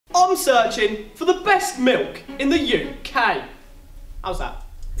I'm searching for the best milk in the UK. How's that?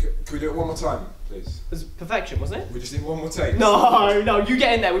 Can we do it one more time, please? It was perfection, wasn't it? We just need one more take. No, you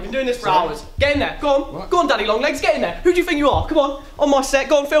get in there. We've been doing this for hours. Get in there. Go on. What? Go on, Daddy Longlegs. Get in there. Who do you think you are? Come on my set.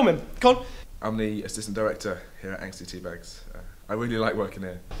 Go on, film him. Come on. I'm the assistant director here at Angsty Teabags. I really like working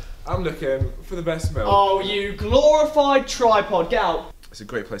here. I'm looking for the best milk. Oh, you glorified tripod. Get out. It's a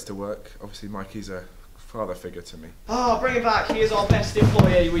great place to work. Obviously, Mikey's a father figure to me. Oh, bring him back. He is our best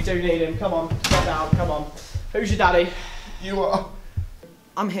employee. We do need him. Come on. Get down. Come on. Who's your daddy? You are.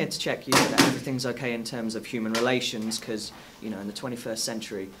 I'm here to check you that everything's okay in terms of human relations, because, you know, in the 21st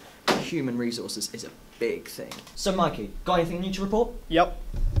century, human resources is a big thing. So, Mikey, got anything new to report? Yep.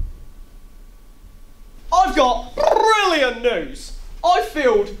 I've got brilliant news. I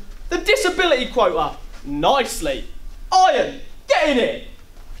filled the disability quota nicely. Iron, get in here.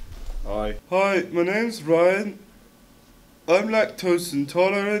 Hi. Hi, my name's Ryan. I'm lactose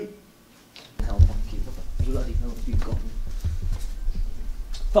intolerant. How Mikey, what the bloody hell have you got?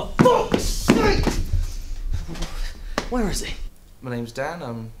 For fuck's sake! Where is he? My name's Dan,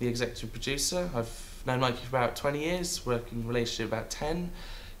 I'm the executive producer. I've known Mikey for about 20 years, working relationship about 10.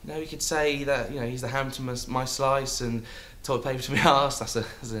 You know, you could say that, you know, he's the ham to my slice and toilet paper to my arse. That's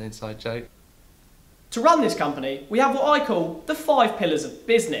an inside joke. To run this company, we have what I call the 5 pillars of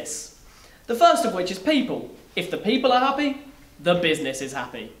business. The first of which is people. If the people are happy, the business is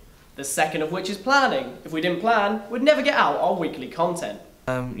happy. The second of which is planning. If we didn't plan, we'd never get out our weekly content.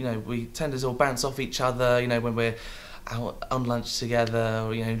 You know, we tend to all bounce off each other, you know, when we're out on lunch together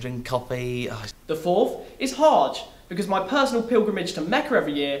or, you know, drink coffee. Oh. The fourth is Hajj, because my personal pilgrimage to Mecca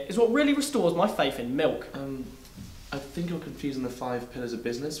every year is what really restores my faith in milk. I think you're confusing the 5 pillars of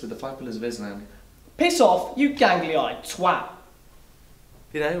business with the 5 pillars of Islam. Piss off, you gangly-eyed twat.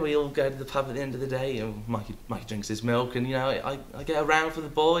 You know, we all go to the pub at the end of the day, you know, Mikey drinks his milk, and, you know, I get around for the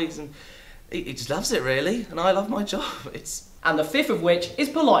boys, and he just loves it, really, and I love my job. And the fifth of which is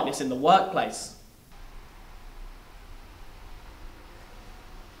politeness in the workplace.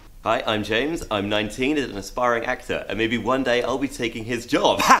 Hi, I'm James. I'm 19 and an aspiring actor, and maybe one day I'll be taking his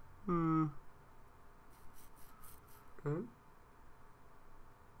job.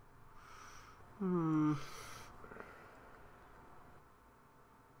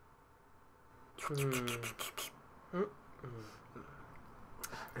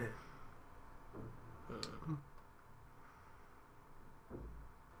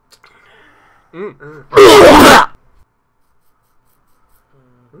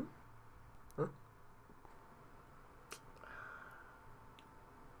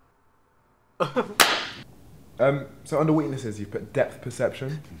 So under weaknesses, you put depth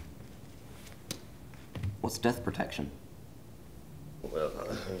perception. What's death protection?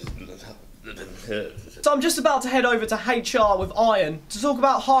 So I'm just about to head over to HR with Iron to talk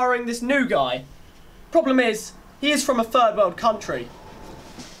about hiring this new guy. Problem is, he is from a third world country.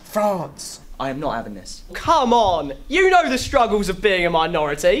 France. I am not having this. Come on, you know the struggles of being a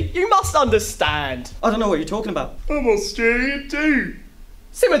minority. You must understand. I don't know what you're talking about. I'm Australian too.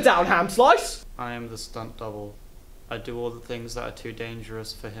 Simmer down, ham slice. I am the stunt double. I do all the things that are too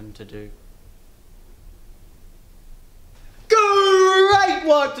dangerous for him to do. Great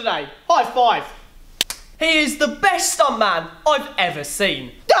work today. High five. He is the best stuntman I've ever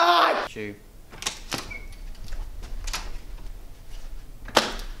seen. Die! Chew.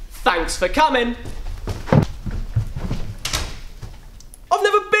 Thanks for coming. I've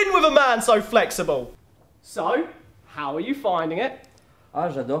never been with a man so flexible. So, how are you finding it? Ah,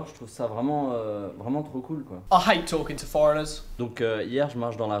 j'adore, je trouve ça vraiment, vraiment trop cool, quoi. I hate talking to foreigners. Donc hier, je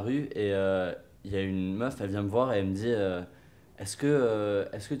marche dans la rue et il y a une meuf, elle vient me voir et elle me dit est-ce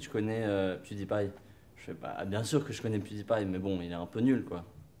que tu connais PewDiePie? Je fais bah bien sûr que je connais PewDiePie, mais bon, il est un peu nul, quoi.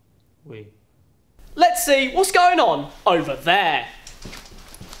 Oui. Let's see what's going on over there.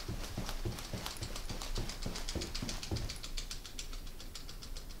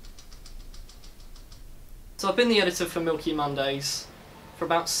 So I've been the editor for Milky Mondays for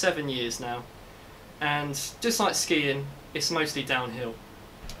about 7 years now, and just like skiing, it's mostly downhill.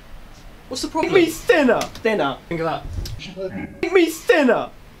 What's the problem? Make me thinner. Thinner. Think of that. Make me thinner.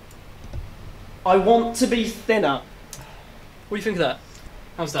 I want to be thinner. What do you think of that?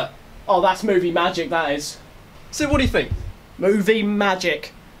 How's that? Oh, that's movie magic, that is. So what do you think? Movie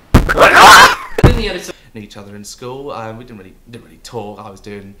magic. I've been the editor. Each other in school. We didn't really talk. I was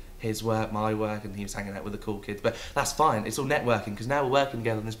doing his work, my work, and he was hanging out with the cool kids. But that's fine. It's all networking because now we're working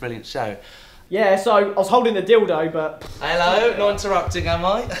together on this brilliant show. Yeah, so I was holding the dildo, but... Hello, not interrupting, am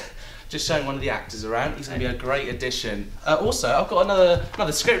I? Just showing one of the actors around. He's going to be a great addition. Also, I've got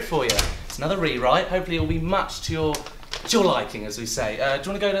another script for you. It's another rewrite. Hopefully it'll be much to your to your liking, as we say. Do you want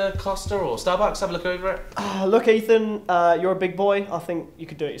to go to Costa or Starbucks, have a look over it? Look, Ethan, you're a big boy. I think you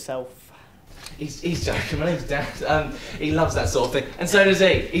could do it yourself. He's joking, my name's Dan. He loves that sort of thing, and so does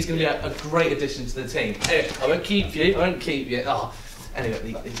he. He's going to be a great addition to the team. Anyway, I won't keep you. Oh, anyway,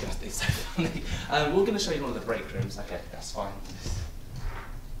 these guys, they're so funny. We're going to show you one of the break rooms. Okay, that's fine.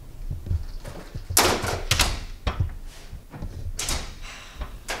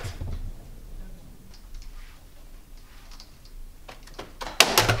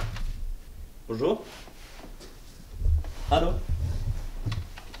 Bonjour. Allô?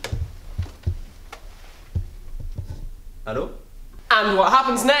 Allô? And what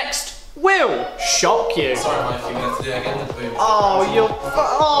happens next will shock you. Sorry, Mike, you're going to have to do it again. Boom.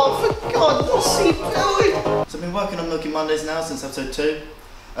 Oh, for God, what's he doing? So I've been working on Milky Mondays now since episode 2,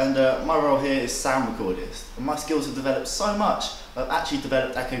 and my role here is sound recordist. And my skills have developed so much, I've actually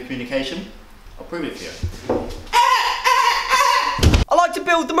developed echo communication. I'll prove it for you. I like to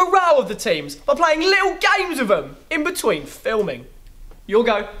build the morale of the teams by playing little games with them in between filming. You'll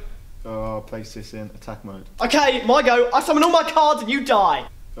go. I'll place this in attack mode. Okay, my go. I summon all my cards and you die.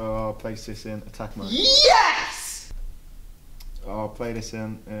 I'll place this in attack mode. Yes! I'll play this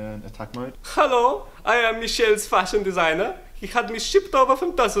in attack mode. Hello, I am Michel's fashion designer. He had me shipped over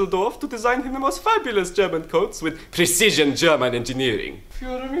from Dusseldorf to design him the most fabulous German coats with precision German engineering.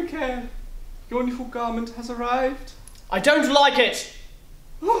 Führer Michael, your new garment has arrived. I don't like it.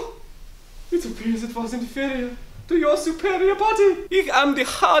 Oh, it appears it was inferior to your superior body. I am the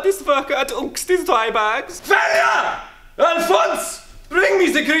hardest worker at Unxty's dry bags. Failure! Alphonse, bring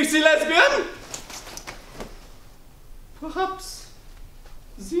me the greasy lesbian. Perhaps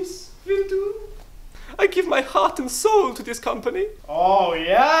this will do. I give my heart and soul to this company. Oh,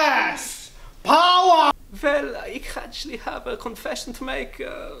 yes! Power! Well, I actually have a confession to make.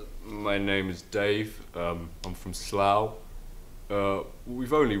 My name is Dave. I'm from Slough.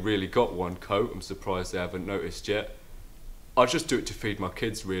 We've only really got one coat. I'm surprised they haven't noticed yet. I just do it to feed my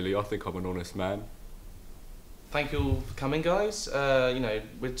kids, really. I think I'm an honest man. Thank you all for coming, guys. You know,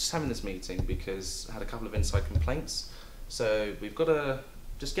 we're just having this meeting because I had a couple of inside complaints. So we've got to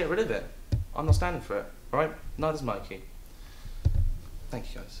just get rid of it. I'm not standing for it, alright? Neither's Mikey.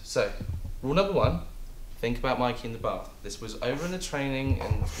 Thank you, guys. So, rule number 1, think about Mikey in the bath. This was over in the training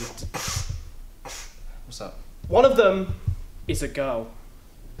and... What's up? One of them is a girl.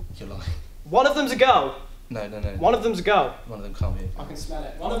 You're lying. One of them's a girl. No. One of them's a girl. One of them can't be. I can smell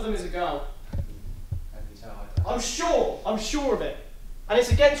it. One of them is a girl. How can you tell? I'm sure of it. And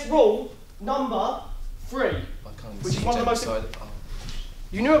it's against rule number 3. I can't even Which see is one of the most... inside. Oh.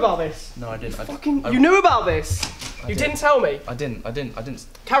 You knew about this? No, I didn't. You knew about this? You didn't tell me? I didn't.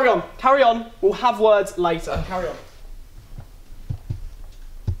 Carry on. We'll have words later. Carry on.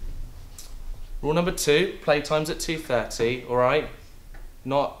 Rule number 2, playtime's at 2:30, alright?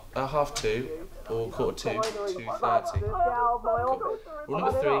 Not at 2:30 or 2:45, 2:30. Rule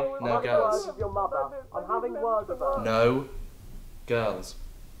number 3, no girls. I'm having words with her. No girls.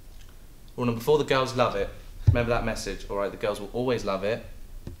 Rule number 4, the girls love it. Remember that message, alright? The girls will always love it.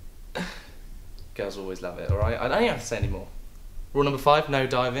 Girls always love it, alright? I don't have to say any more. Rule number 5, no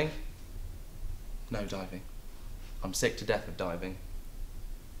diving. No diving. I'm sick to death of diving.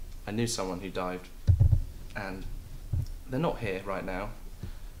 I knew someone who dived, and they're not here right now.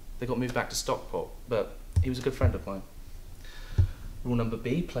 They got moved back to Stockport, but he was a good friend of mine. Rule number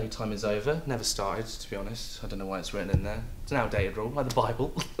B, playtime is over. Never started, to be honest. I don't know why it's written in there. It's an outdated rule, like the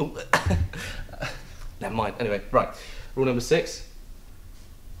Bible. Never mind. Anyway, right. Rule number 6,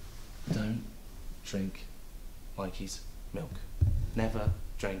 don't drink Mikey's milk. Never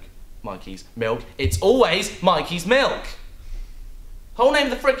drink Mikey's milk. It's always Mikey's milk. Whole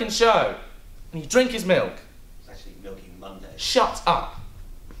name of the frickin' show. And you drink his milk. It's actually Milky Monday. Shut up.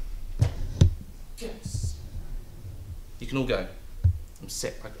 Yes. You can all go. I'm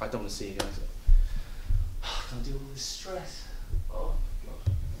sick. I don't want to see you guys. I can't deal with all this stress. Oh,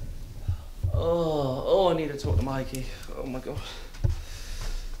 God. Oh, I need to talk to Mikey. Oh, my God.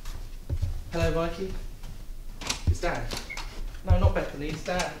 Hello, Mikey. It's Dan. No, not Bethany. It's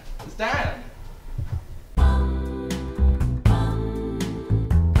Dan. It's Dan.